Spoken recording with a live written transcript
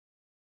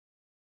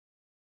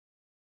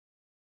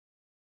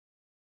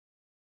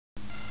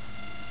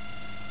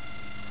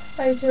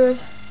Hey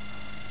viewers,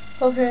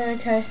 hope you're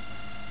okay.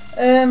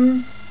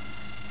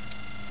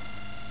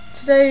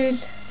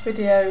 Today's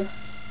video,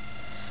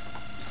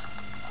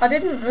 I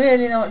didn't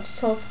really know what to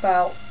talk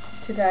about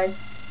today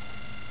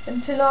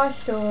until I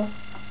saw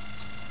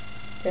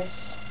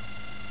this.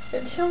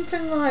 It's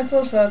something my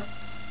brother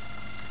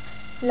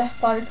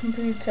left by the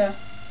computer.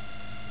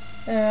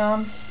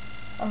 I'm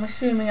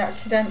assuming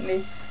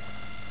accidentally,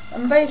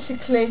 and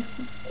basically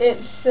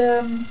it's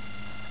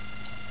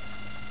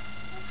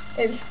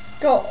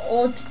got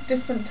all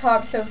different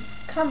types of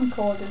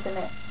camcorders in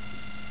it,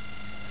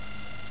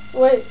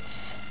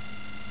 which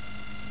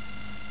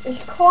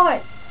is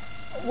quite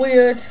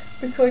weird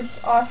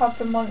because I have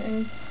been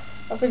wanting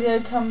a video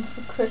camera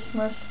for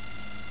Christmas.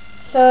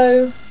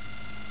 So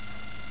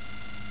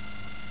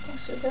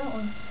what's it that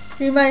one?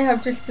 He may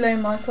have just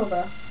blown my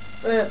cover,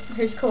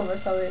 his cover,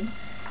 sorry,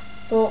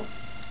 but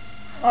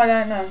I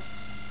don't know.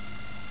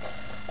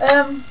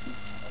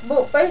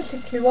 But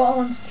basically what I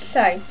wanted to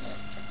say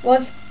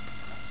was,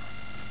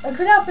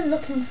 because I've been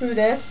looking through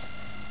this,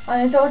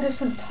 and there's all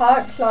different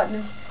types, like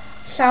there's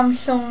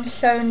Samsung,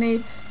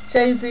 Sony,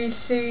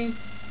 JVC,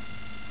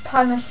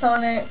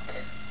 Panasonic,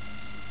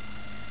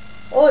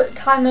 or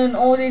Canon,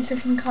 all these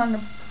different kind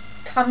of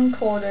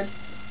camcorders.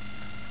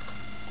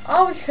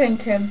 I was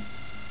thinking,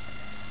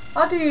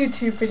 I do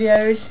YouTube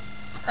videos,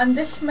 and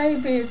this may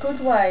be a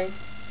good way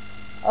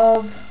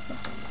of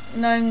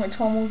knowing which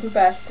one will be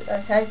best,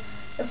 okay,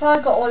 if I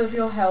got all of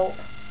your help.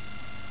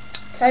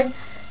 Okay,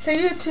 so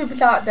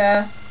YouTubers out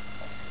there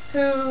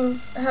who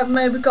have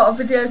maybe got a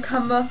video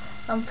camera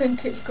and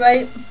think it's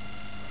great,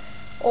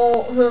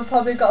 or who have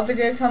probably got a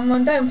video camera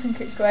and don't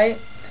think it's great,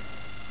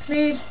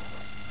 please,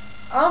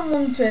 I'm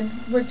wondering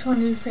which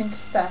one you think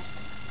is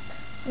best.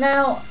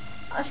 Now,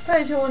 I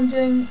suppose you're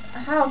wondering,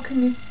 how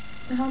can you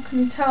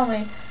tell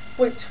me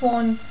which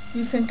one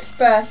you think is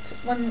best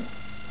when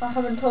I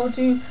haven't told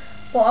you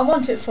what I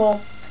want it for?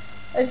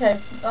 Okay,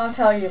 I'll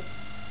tell you.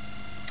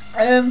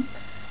 I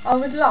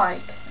would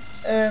like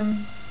a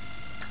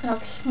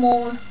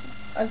small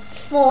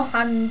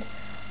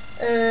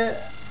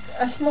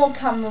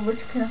camera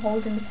which can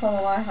hold in the palm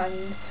of my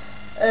hand,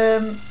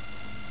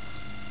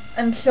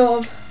 and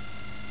sort of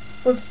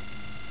with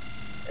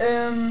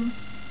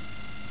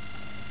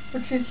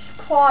which is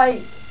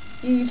quite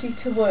easy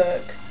to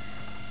work,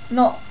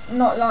 not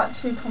like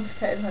too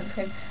complicated or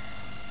anything.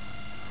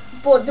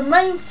 But the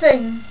main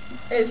thing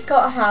it's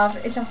got to have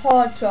is a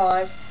hard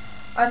drive,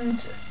 and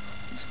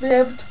to be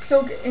able to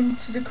plug it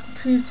into the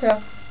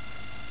computer,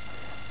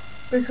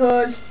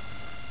 because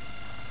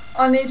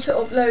I need to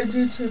upload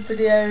YouTube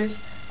videos,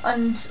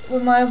 and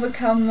with my other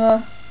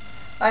camera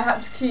I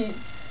had to keep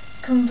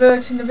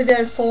converting the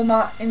video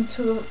format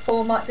into a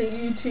format that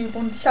YouTube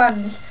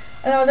understands,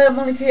 and I don't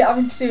want to keep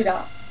having to do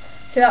that,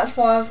 so that's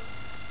why I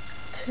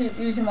keep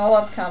using my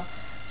webcam.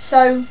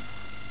 So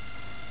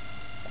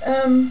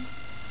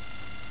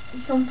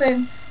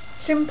something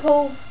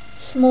simple,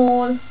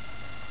 small,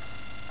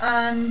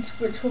 and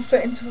which will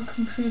fit into a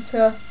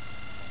computer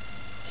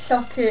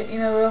socket, you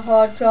know, with a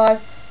hard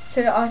drive,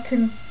 so that I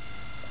can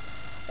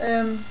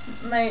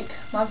make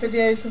my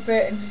videos with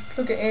it and just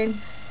plug it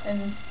in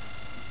and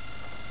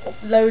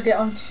upload it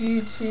onto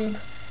YouTube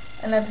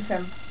and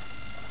everything.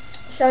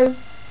 So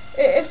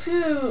if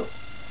you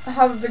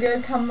have a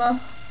video camera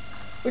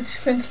which you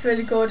think is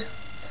really good,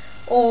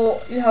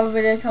 or you have a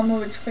video camera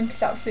which you think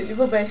is absolutely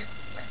rubbish,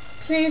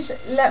 please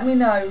let me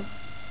know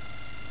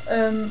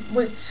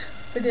which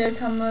video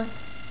camera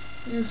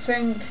you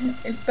think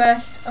is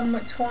best and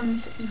which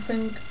ones you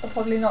think are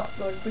probably not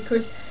good,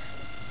 because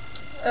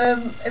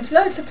if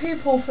loads of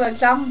people, for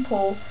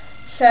example,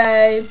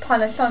 say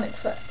Panasonic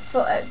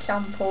for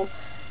example,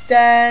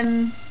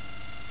 then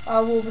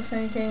I will be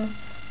thinking,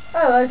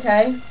 oh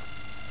okay,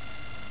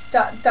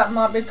 that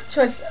might be a good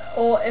choice.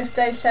 Or if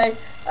they say,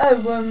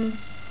 oh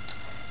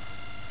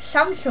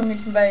Samsung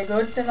isn't very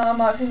good, then I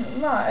might think,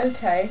 right,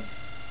 okay,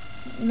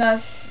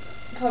 that's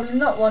probably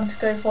not one to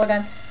go for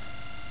then.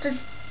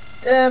 Just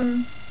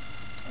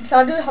so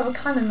I do have a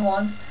Canon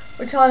one,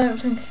 which I don't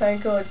think is very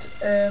good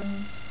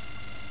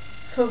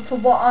for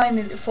what I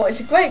need it for.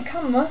 It's a great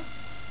camera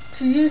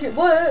to use, it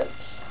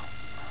works,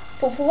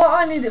 but for what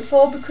I need it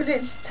for, because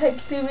it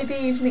takes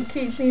DVDs and it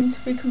keeps needing to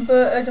be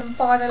converted and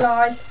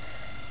finalised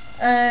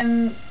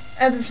and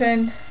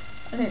everything,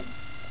 and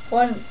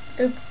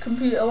the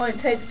computer won't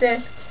take the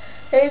discs,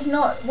 it is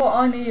not what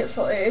I need it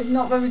for. It is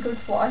not very good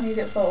for what I need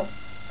it for.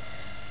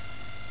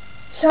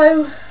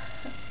 So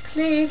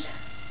please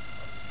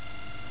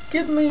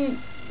give me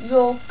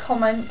your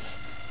comments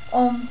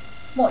on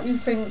what you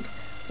think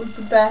would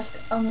be best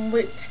and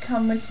which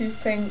cameras you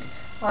think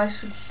I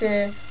should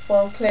steer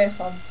well clear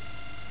from.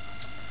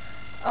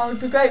 I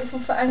would be grateful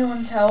for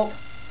anyone's help,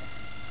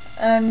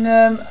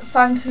 and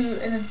thank you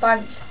in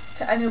advance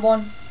to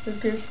anyone who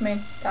gives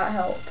me that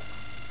help.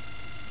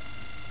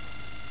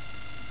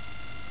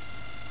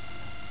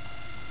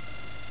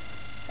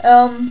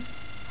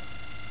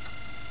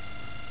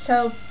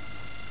 So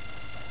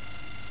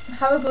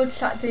have a good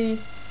Saturday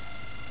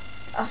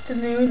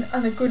afternoon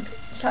and a good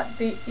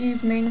Saturday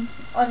evening.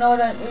 I know I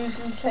don't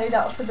usually say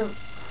that for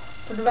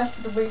the rest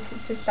of the week.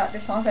 It's just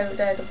Saturday's my favourite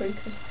day of the week,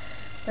 as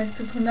most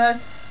people know.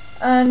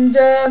 And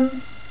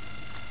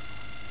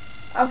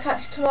I'll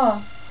catch you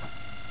tomorrow.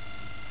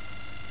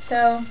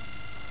 So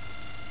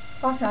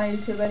bye for now,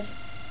 YouTubers.